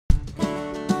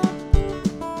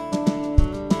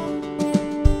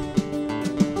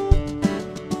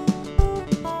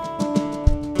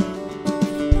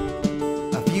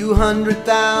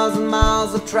200,000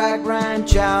 miles of track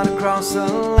ranch out across the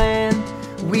land.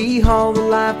 We haul the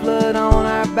lifeblood on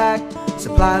our back,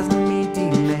 supplies to meet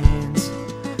demands.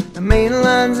 The main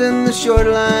lines and the short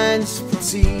lines,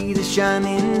 see the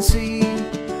shining sea.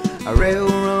 Our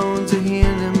railroads are here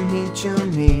to meet your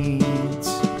needs.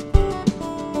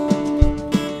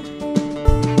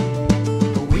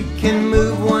 We can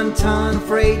move 1 ton of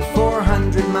freight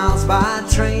 400 miles by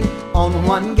train on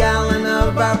 1 gallon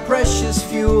of our precious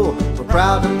fuel. We're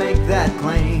proud to make that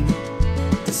claim,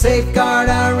 to safeguard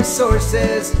our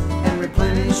resources and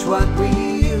replenish what we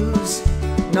use.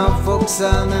 Norfolk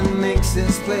Southern makes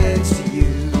this pledge to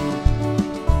you.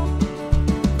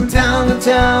 From town to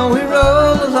town we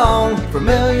roll along,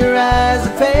 familiar as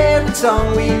a favorite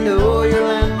song. We know your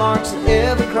landmarks and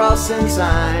every crossing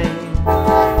sign.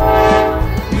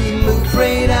 We move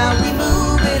freight out, we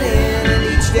move it in, and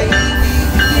each day we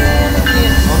begin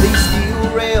again. On these steel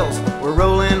rails we're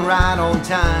rolling right on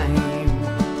time.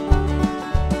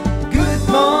 Good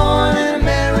morning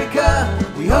America,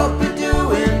 we hope you're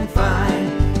doing fine.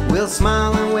 We'll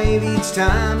smile and wave each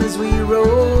time as we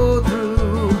roll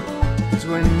through. 'Cause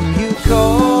when you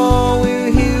call,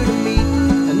 we're here to meet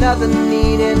another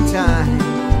need in time.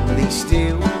 These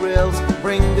steel rails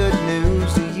bring good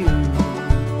news to you.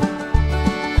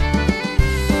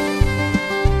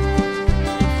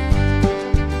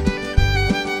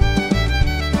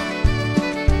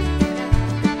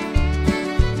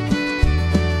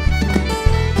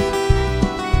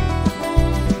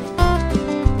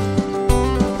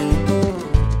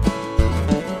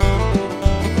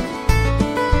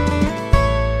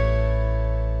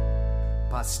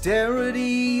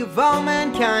 Posterity of all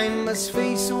mankind must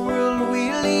face a world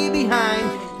we leave behind,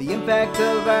 the impact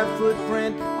of our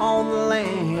footprint on the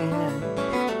land.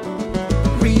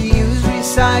 Reuse,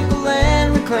 recycle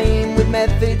and reclaim with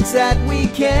methods that we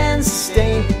can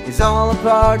sustain is all a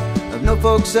part of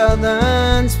Norfolk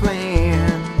Southern's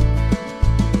plan.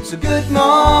 So good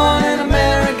morning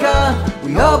America,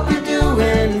 we hope you're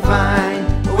doing fine.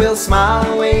 We'll smile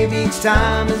and wave each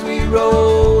time as we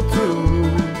roll through.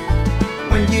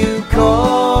 When you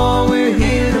call, we're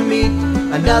here to meet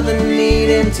another need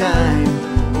in time.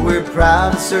 We're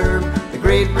proud to serve the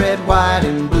great red, white,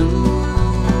 and blue.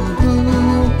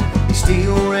 These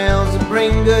steel rails that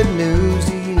bring good news.